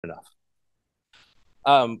enough.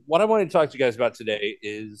 What I want to talk to you guys about today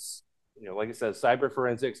is, like I said, cyber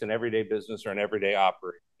forensics and everyday business or in everyday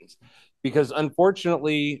operations. Because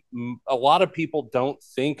unfortunately, a lot of people don't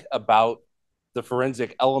think about the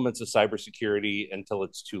forensic elements of cybersecurity until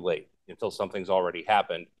it's too late, until something's already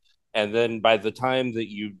happened. And then by the time that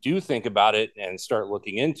you do think about it and start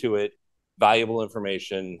looking into it, valuable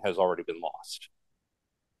information has already been lost.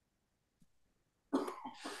 A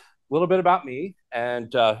little bit about me and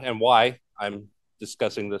why I'm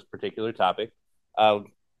discussing this particular topic. Uh,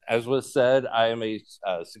 as was said, I am a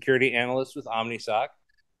security analyst with OmniSoc.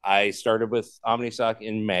 I started with OmniSoc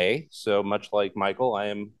in May, so much like Michael, I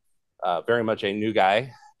am very much a new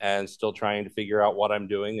guy and still trying to figure out what I'm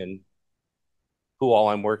doing and who all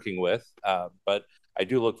I'm working with. But I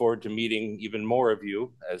do look forward to meeting even more of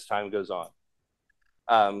you as time goes on.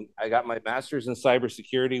 I got my master's in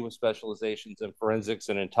cybersecurity with specializations in forensics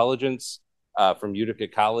and intelligence from Utica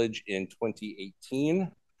College in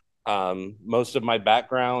 2018. Most of my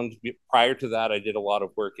background prior to that, I did a lot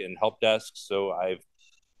of work in help desks. So I've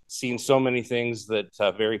seen so many things that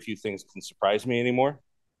very few things can surprise me anymore.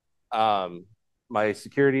 Um, my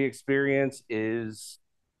security experience is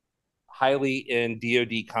highly in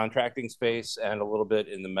DoD contracting space and a little bit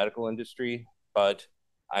in the medical industry, but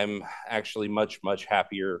I'm actually much, much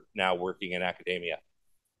happier now working in academia.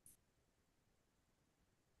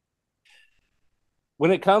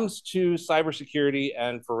 When it comes to cybersecurity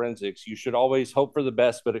and forensics, you should always hope for the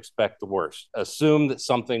best, but expect the worst. Assume that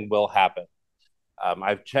something will happen.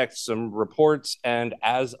 I've checked some reports, and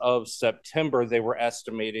as of September, they were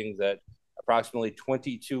estimating that approximately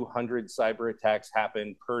 2,200 cyber attacks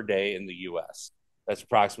happen per day in the US. That's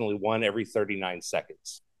approximately one every 39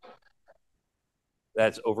 seconds.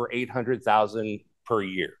 That's over 800,000 per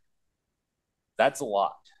year. That's a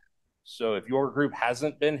lot. So if your group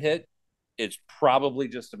hasn't been hit, it's probably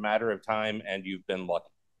just a matter of time and you've been lucky.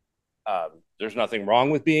 There's nothing wrong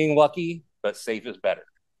with being lucky, but safe is better.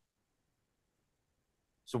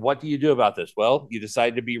 So what do you do about this? Well, you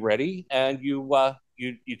decide to be ready and you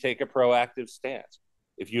take a proactive stance.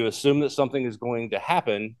 If you assume that something is going to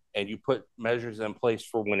happen and you put measures in place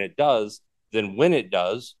for when it does, then when it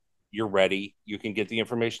does, you're ready. You can get the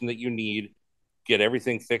information that you need, get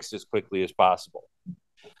everything fixed as quickly as possible.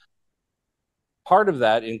 Part of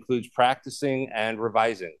that includes practicing and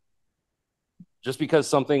revising. Just because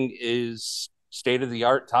something is state of the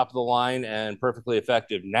art, top of the line, and perfectly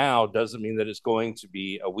effective now doesn't mean that it's going to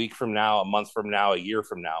be a week from now, a month from now, a year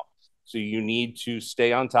from now. So you need to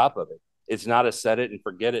stay on top of it. It's not a set it and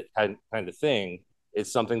forget it kind of thing.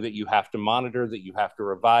 It's something that you have to monitor, that you have to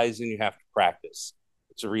revise, and you have to practice.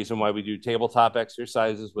 It's a reason why we do tabletop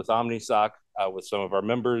exercises with OmniSoc with some of our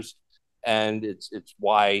members, and it's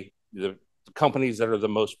why the companies that are the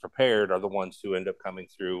most prepared are the ones who end up coming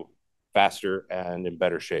through faster and in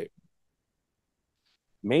better shape.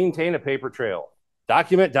 Maintain a paper trail.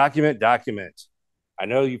 Document, document, document. I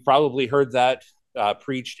know you've probably heard that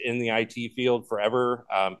preached in the IT field forever,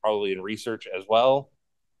 probably in research as well.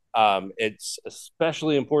 It's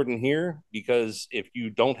especially important here because if you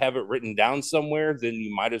don't have it written down somewhere, then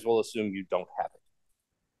you might as well assume you don't have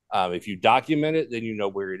it. If you document it, then you know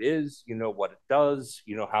where it is, you know what it does,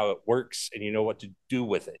 you know how it works, and you know what to do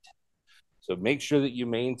with it. So make sure that you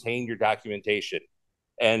maintain your documentation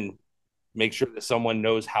and make sure that someone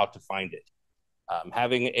knows how to find it.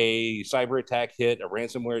 Having a cyber attack hit, a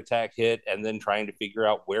ransomware attack hit, and then trying to figure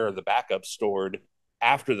out where are the backups stored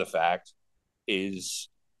after the fact is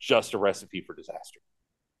just a recipe for disaster.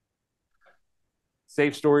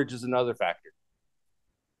 Safe storage is another factor.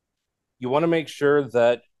 You want to make sure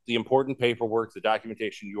that the important paperwork, the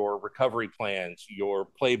documentation, your recovery plans, your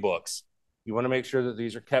playbooks, you want to make sure that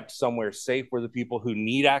these are kept somewhere safe where the people who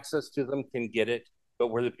need access to them can get it, but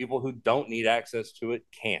where the people who don't need access to it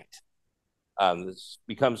can't. This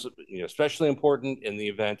becomes especially important in the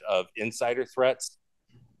event of insider threats,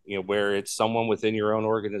 where it's someone within your own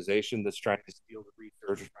organization that's trying to steal the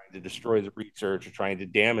research or trying to destroy the research or trying to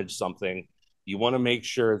damage something. You want to make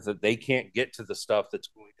sure that they can't get to the stuff that's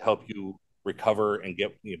going to help you recover and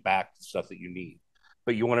get back the stuff that you need.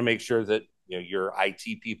 But you want to make sure that your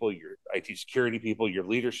IT people, your IT security people, your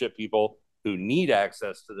leadership people who need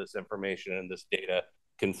access to this information and this data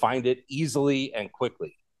can find it easily and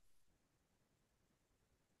quickly.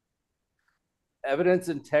 Evidence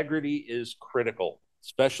integrity is critical,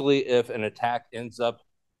 especially if an attack ends up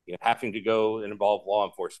having to go and involve law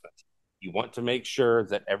enforcement. You want to make sure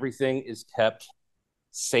that everything is kept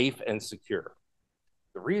safe and secure.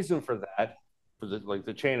 The reason for that, for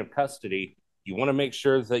the chain of custody, you want to make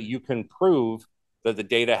sure that you can prove that the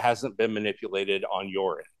data hasn't been manipulated on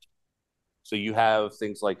your end. So you have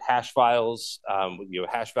things like hash files,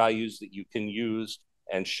 hash values that you can use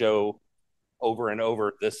and show over and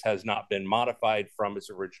over. This has not been modified from its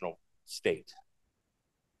original state.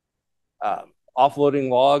 Offloading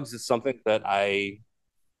logs is something that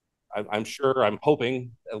I'm sure, I'm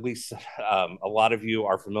hoping at least a lot of you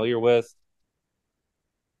are familiar with.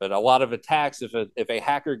 But a lot of attacks, if a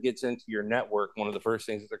hacker gets into your network, one of the first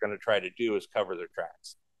things that they're going to try to do is cover their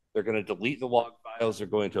tracks. They're going to delete the log files. They're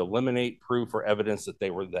going to eliminate proof or evidence that they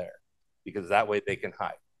were there, because that way they can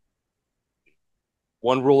hide.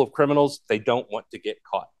 One rule of criminals: they don't want to get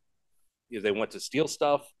caught. They want to steal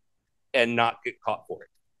stuff and not get caught for it.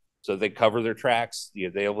 So they cover their tracks.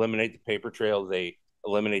 They eliminate the paper trail. They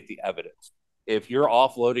eliminate the evidence. If you're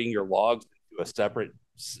offloading your logs to a separate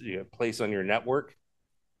place on your network,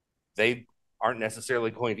 they aren't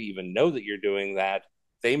necessarily going to even know that you're doing that.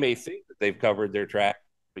 They may think that they've covered their track,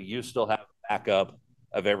 but you still have a backup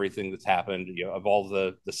of everything that's happened, of all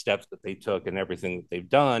the steps that they took and everything that they've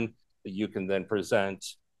done, that you can then present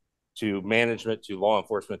to management, to law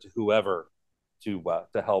enforcement, to whoever, to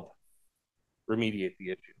help remediate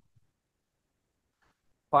the issue.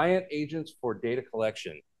 Client agents for data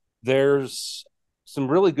collection. There's some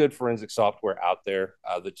really good forensic software out there.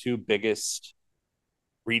 The two biggest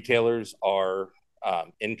retailers are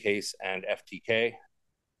Incase and FTK.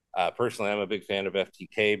 Personally, I'm a big fan of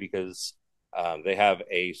FTK because they have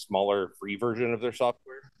a smaller free version of their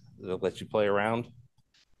software that lets you play around.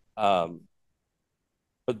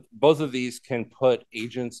 But both of these can put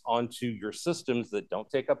agents onto your systems that don't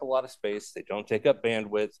take up a lot of space. They don't take up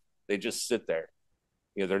bandwidth. They just sit there.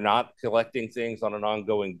 They're not collecting things on an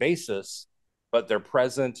ongoing basis, but they're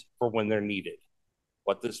present for when they're needed.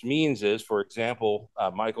 What this means is, for example,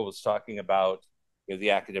 Michael was talking about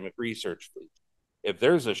the academic research fleet. If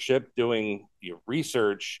there's a ship doing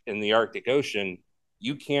research in the Arctic Ocean,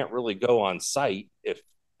 you can't really go on site if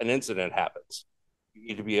an incident happens. You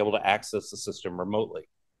need to be able to access the system remotely.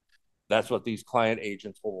 That's what these client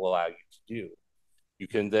agents will allow you to do. You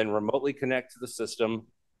can then remotely connect to the system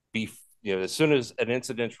as soon as an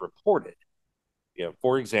incident's reported.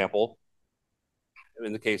 For example,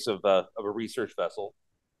 in the case of a research vessel,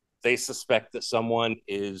 they suspect that someone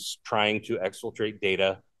is trying to exfiltrate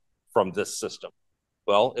data from this system.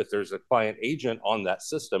 Well, if there's a client agent on that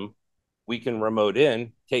system, we can remote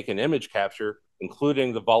in, take an image capture,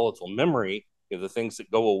 including the volatile memory, the things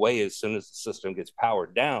that go away as soon as the system gets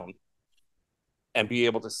powered down, and be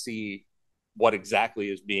able to see what exactly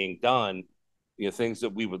is being done, things that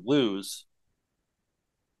we would lose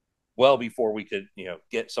well before we could,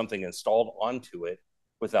 get something installed onto it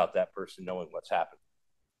without that person knowing what's happening.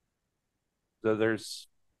 So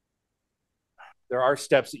there are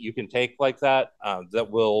steps that you can take like that that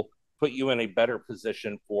will put you in a better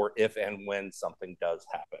position for if and when something does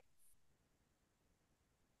happen.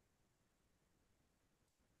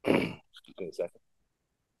 Excuse me a second.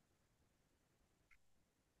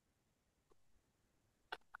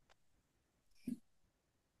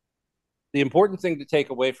 The important thing to take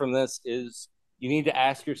away from this is you need to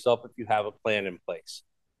ask yourself if you have a plan in place.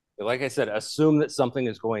 Like I said, assume that something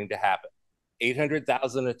is going to happen.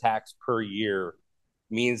 800,000 attacks per year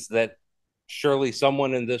means that surely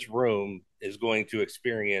someone in this room is going to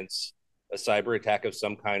experience a cyber attack of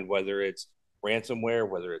some kind, whether it's ransomware,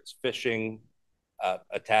 whether it's phishing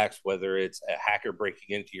attacks, whether it's a hacker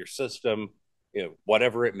breaking into your system,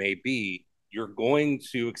 whatever it may be, you're going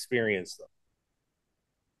to experience them.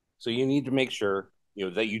 So you need to make sure,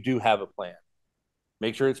 that you do have a plan.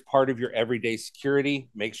 Make sure it's part of your everyday security.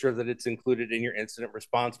 Make sure that it's included in your incident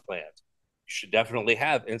response plans. You should definitely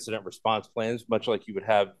have incident response plans, much like you would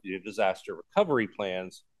have disaster recovery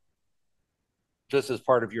plans, just as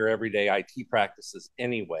part of your everyday IT practices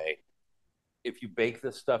anyway. If you bake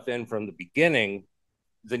this stuff in from the beginning,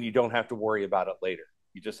 then you don't have to worry about it later.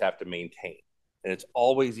 You just have to maintain. And it's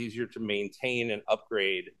always easier to maintain and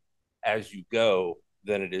upgrade as you go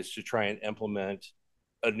than it is to try and implement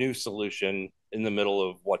a new solution in the middle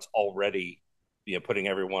of what's already putting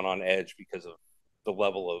everyone on edge because of the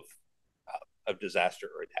level of disaster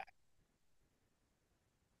or attack.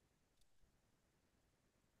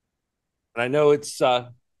 And I know it's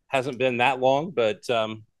hasn't been that long, but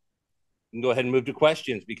you can go ahead and move to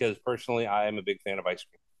questions, because personally I am a big fan of ice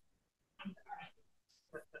cream.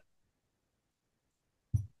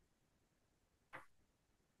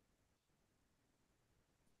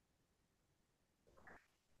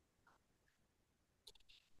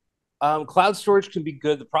 Cloud storage can be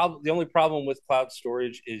good. The only problem with cloud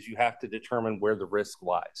storage is you have to determine where the risk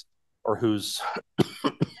lies, or who's,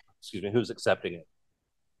 excuse me, who's accepting it.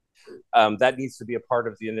 that needs to be a part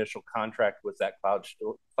of the initial contract with that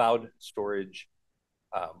cloud storage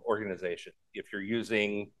organization. If you're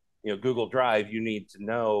using Google Drive, you need to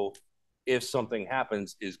know if something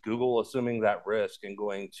happens, is Google assuming that risk and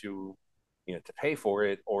going to to pay for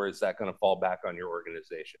it, or is that going to fall back on your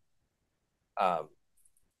organization?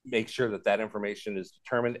 Make sure that that information is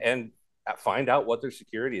determined and find out what their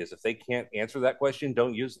security is. If they can't answer that question,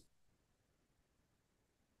 don't use it.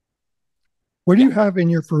 What do you have in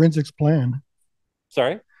your forensics plan?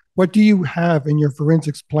 Sorry? What do you have in your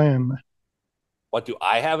forensics plan? What do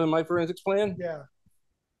I have in my forensics plan? Yeah.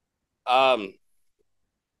 Um,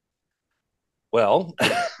 well,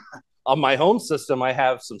 on my home system, I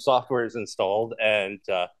have some softwares installed, and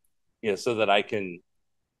so that I can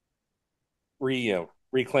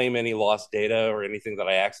reclaim any lost data or anything that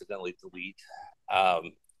I accidentally delete,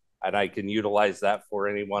 um, and I can utilize that for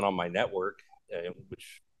anyone on my network,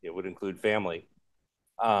 which would include family.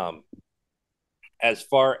 Um, as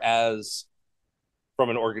far as from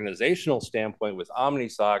an organizational standpoint with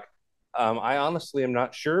OmniSoc, I honestly am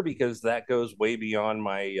not sure because that goes way beyond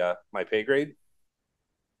my pay grade.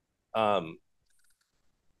 Um,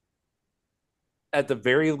 at the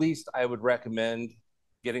very least, I would recommend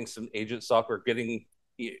getting some agent software, getting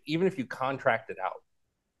even if you contract it out,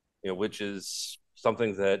 which is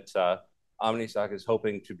something that OmniSoc is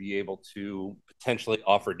hoping to be able to potentially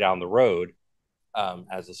offer down the road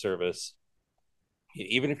as a service.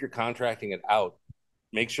 Even if you're contracting it out,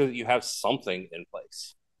 make sure that you have something in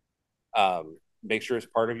place. Make sure it's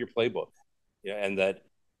part of your playbook, and that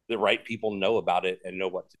the right people know about it and know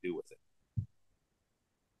what to do with it.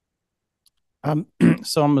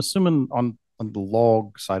 So I'm assuming on the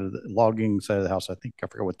logging side of the house, I think I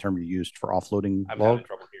forgot what term you used for offloading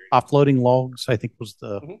offloading logs, I think was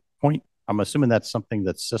the point. I'm assuming that's something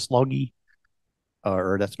that's sysloggy,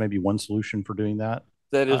 or that's maybe one solution for doing that.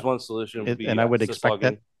 That is one solution. And I would expect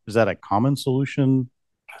that. Is that a common solution?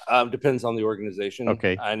 Depends on the organization.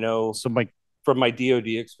 Okay. I know from my DoD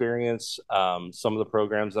experience, some of the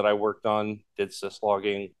programs that I worked on did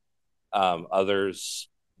syslogging. Others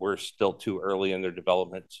were still too early in their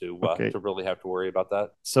development to really have to worry about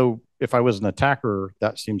that. So if I was an attacker,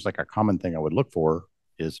 that seems like a common thing I would look for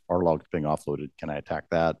is, are logs being offloaded? Can I attack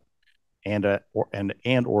that? And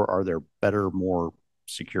or are there better, more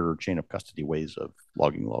secure chain of custody ways of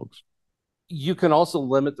logging logs? You can also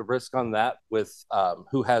limit the risk on that with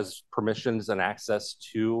who has permissions and access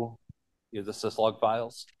to the syslog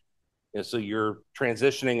files. So you're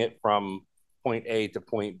transitioning it from point A to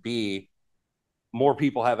point B. More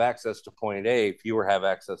people have access to point A, fewer have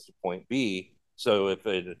access to point B. So if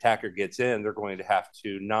an attacker gets in, they're going to have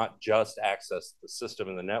to not just access the system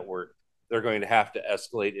and the network, they're going to have to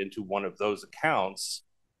escalate into one of those accounts.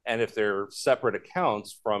 And if they're separate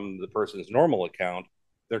accounts from the person's normal account,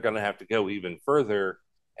 they're going to have to go even further.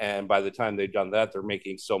 And by the time they've done that, they're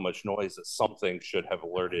making so much noise that something should have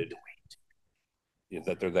alerted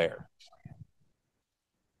that they're there.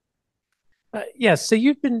 Yes, so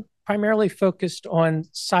you've been primarily focused on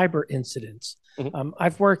cyber incidents.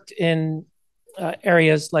 I've worked in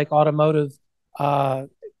areas like automotive,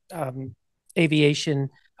 aviation,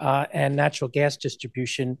 and natural gas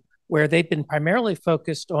distribution, where they've been primarily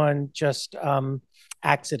focused on just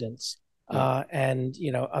accidents and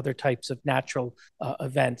other types of natural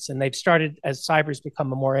events. And they've started, as cyber's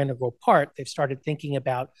become a more integral part, they've started thinking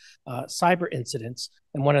about cyber incidents.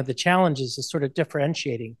 And one of the challenges is sort of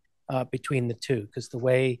differentiating between the two, because the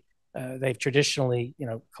way they've traditionally,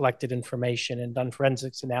 collected information and done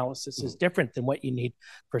forensics analysis is different than what you need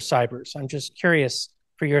for cyber. So I'm just curious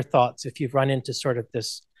for your thoughts if you've run into sort of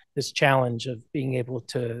this challenge of being able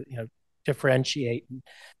to, differentiate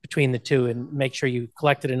between the two and make sure you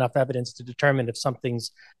collected enough evidence to determine if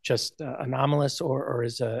something's just anomalous or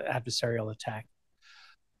is an adversarial attack.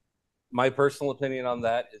 My personal opinion on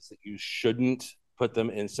that is that you shouldn't put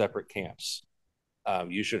them in separate camps.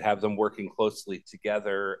 You should have them working closely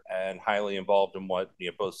together and highly involved in what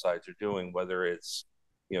both sides are doing, whether it's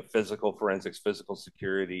physical forensics, physical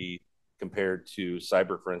security compared to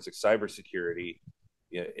cyber forensics, cybersecurity.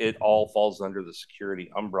 It all falls under the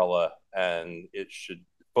security umbrella, and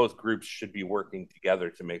both groups should be working together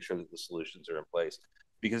to make sure that the solutions are in place.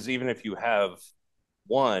 Because even if you have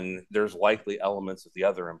one, there's likely elements of the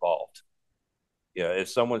other involved. If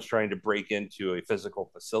someone's trying to break into a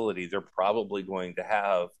physical facility, they're probably going to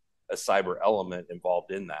have a cyber element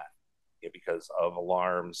involved in that, because of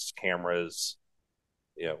alarms, cameras,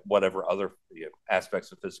 whatever other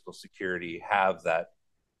aspects of physical security have that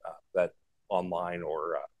online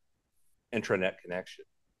or intranet connection.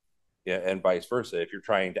 And vice versa. If you're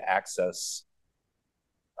trying to access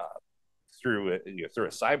through through a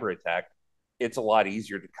cyber attack, it's a lot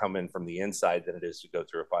easier to come in from the inside than it is to go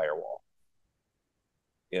through a firewall.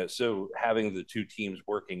 So having the two teams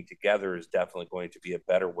working together is definitely going to be a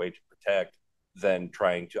better way to protect than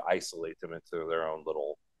trying to isolate them into their own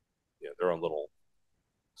little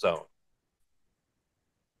zone.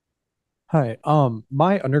 Hi.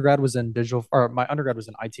 My undergrad was in my undergrad was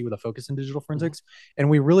in IT with a focus in digital forensics, and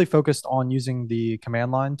we really focused on using the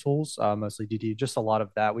command line tools, mostly DD, just a lot of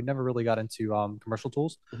that. We never really got into commercial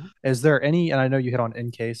tools. Is there any, and I know you hit on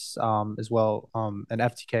Encase as well, an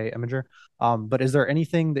FTK imager, but is there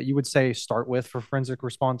anything that you would say start with for forensic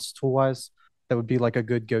response tool wise that would be like a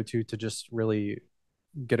good go-to to just really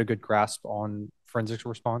get a good grasp on forensics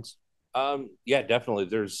response? Yeah, definitely.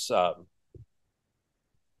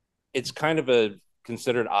 It's kind of a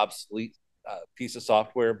considered obsolete piece of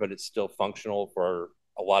software, but it's still functional for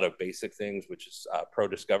a lot of basic things, which is Pro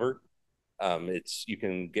Discover. You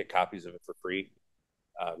can get copies of it for free.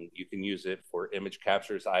 You can use it for image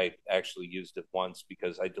captures. I actually used it once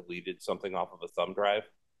because I deleted something off of a thumb drive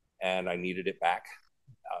and I needed it back.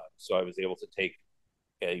 So I was able to take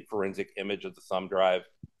a forensic image of the thumb drive,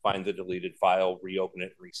 find the deleted file, reopen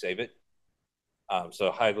it, resave it.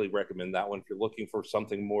 So highly recommend that one. If you're looking for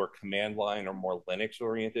something more command line or more Linux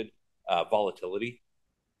oriented, volatility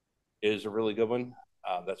is a really good one.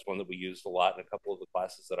 That's one that we used a lot in a couple of the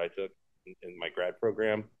classes that I took in my grad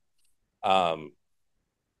program.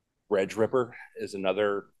 Reg Ripper is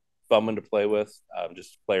another fun one to play with.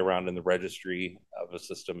 Just play around in the registry of a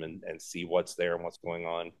system and see what's there and what's going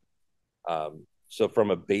on. So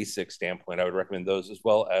from a basic standpoint, I would recommend those, as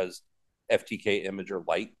well as FTK Imager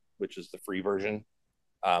Lite, which is the free version.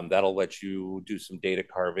 That'll let you do some data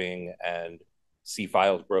carving and see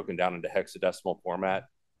files broken down into hexadecimal format.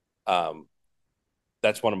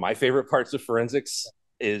 That's one of my favorite parts of forensics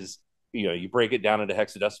is, you break it down into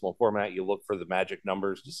hexadecimal format, you look for the magic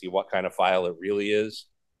numbers to see what kind of file it really is,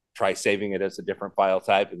 try saving it as a different file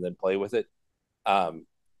type, and then play with it. To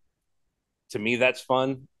me, that's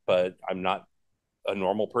fun, but I'm not a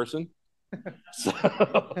normal person. So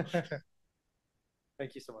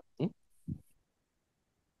Thank you so much.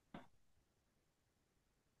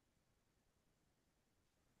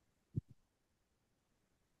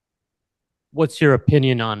 What's your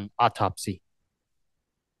opinion on Autopsy,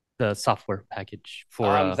 the software package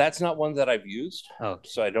for? That's not one that I've used, Okay.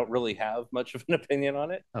 so I don't really have much of an opinion on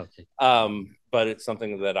it. Okay. But it's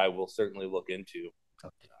something that I will certainly look into.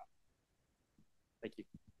 Okay. Thank you.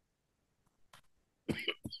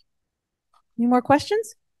 Any more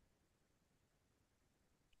questions?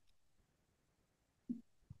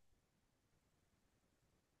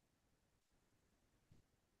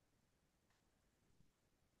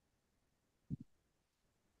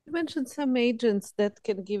 You mentioned some agents that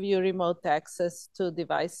can give you remote access to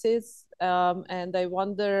devices. And I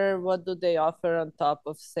wonder, what do they offer on top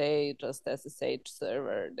of, say, just SSH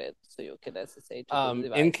server so you can SSH to the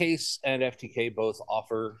device? Encase and FTK both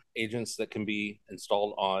offer agents that can be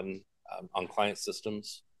installed on client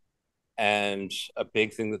systems. And a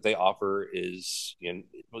big thing that they offer is,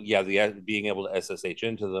 being able to SSH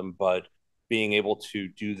into them, but being able to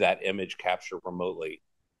do that image capture remotely,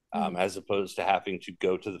 as opposed to having to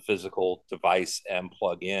go to the physical device and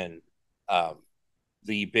plug in.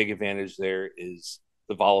 The big advantage there is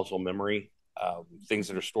the volatile memory. Things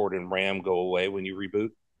that are stored in RAM go away when you reboot.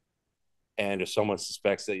 And if someone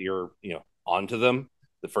suspects that you're, onto them,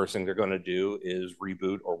 the first thing they're going to do is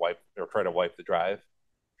reboot or try to wipe the drive.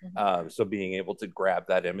 So being able to grab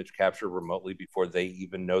that image capture remotely before they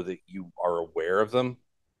even know that you are aware of them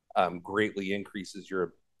greatly increases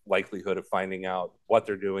your likelihood of finding out what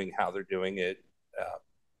they're doing, how they're doing it,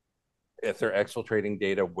 if they're exfiltrating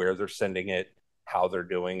data, where they're sending it, how they're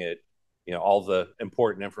doing it, all the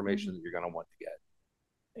important information that you're going to want to get.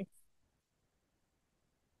 Thanks.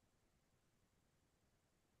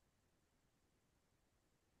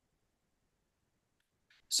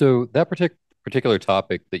 So that particular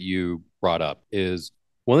topic that you brought up is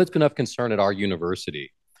one that's been of concern at our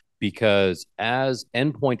university, because as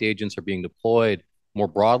endpoint agents are being deployed more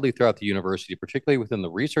broadly throughout the university, particularly within the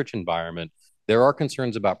research environment, there are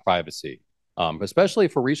concerns about privacy, especially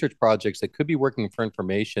for research projects that could be working for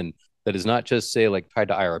information that is not just, say, like tied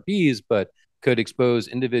to IRBs, but could expose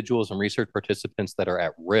individuals and research participants that are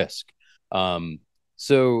at risk. And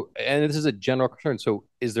this is a general concern. So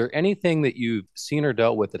is there anything that you've seen or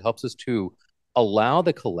dealt with that helps us to allow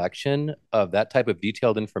the collection of that type of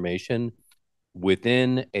detailed information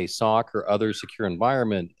within a SOC or other secure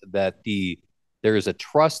environment, that there is a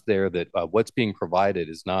trust there that what's being provided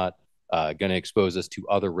is not going to expose us to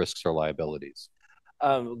other risks or liabilities?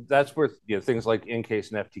 That's where things like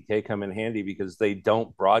Incase and FTK come in handy because they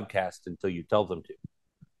don't broadcast until you tell them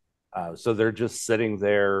to. So they're just sitting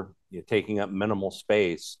there, taking up minimal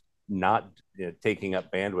space, not taking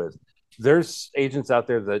up bandwidth. There's agents out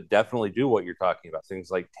there that definitely do what you're talking about. Things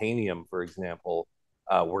like Tanium, for example,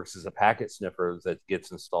 works as a packet sniffer that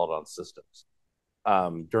gets installed on systems.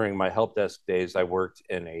 During my help desk days, I worked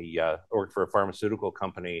for a pharmaceutical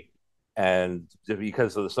company, and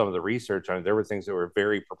because of some of the research on it, there were things that were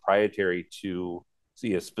very proprietary to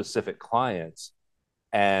specific clients,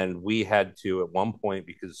 and we had to at one point,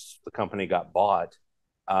 because the company got bought,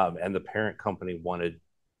 and the parent company wanted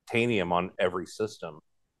Tanium on every system,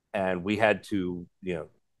 and we had to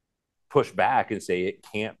push back and say it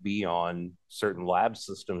can't be on certain lab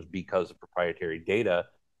systems because of proprietary data.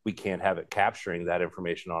 We can't have it capturing that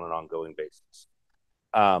information on an ongoing basis.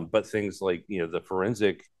 But things like the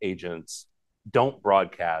forensic agents don't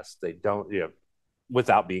broadcast. They don't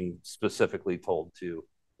without being specifically told to.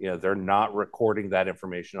 They're not recording that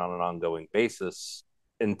information on an ongoing basis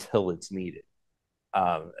until it's needed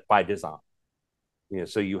by design.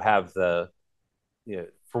 So you have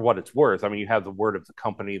for what it's worth. I mean, you have the word of the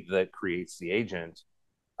company that creates the agent.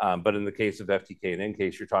 But in the case of FTK and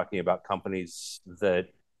Incase, you're talking about companies that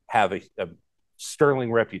have a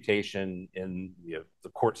sterling reputation in the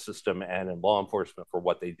court system and in law enforcement for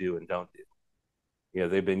what they do and don't do.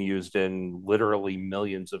 They've been used in literally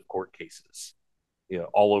millions of court cases,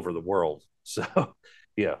 all over the world. So,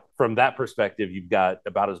 from that perspective, you've got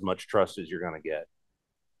about as much trust as you're going to get.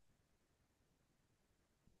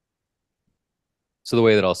 So the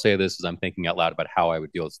way that I'll say this is I'm thinking out loud about how I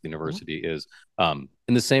would deal with the university is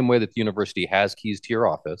in the same way that the university has keys to your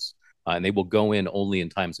office and they will go in only in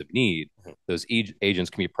times of need. Those agents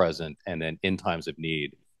can be present, and then in times of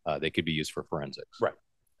need, they could be used for forensics. Right.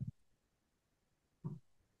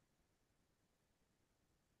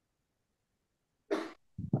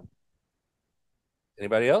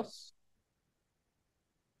 Anybody else?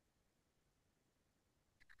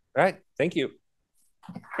 All right. Thank you.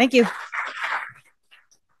 Thank you.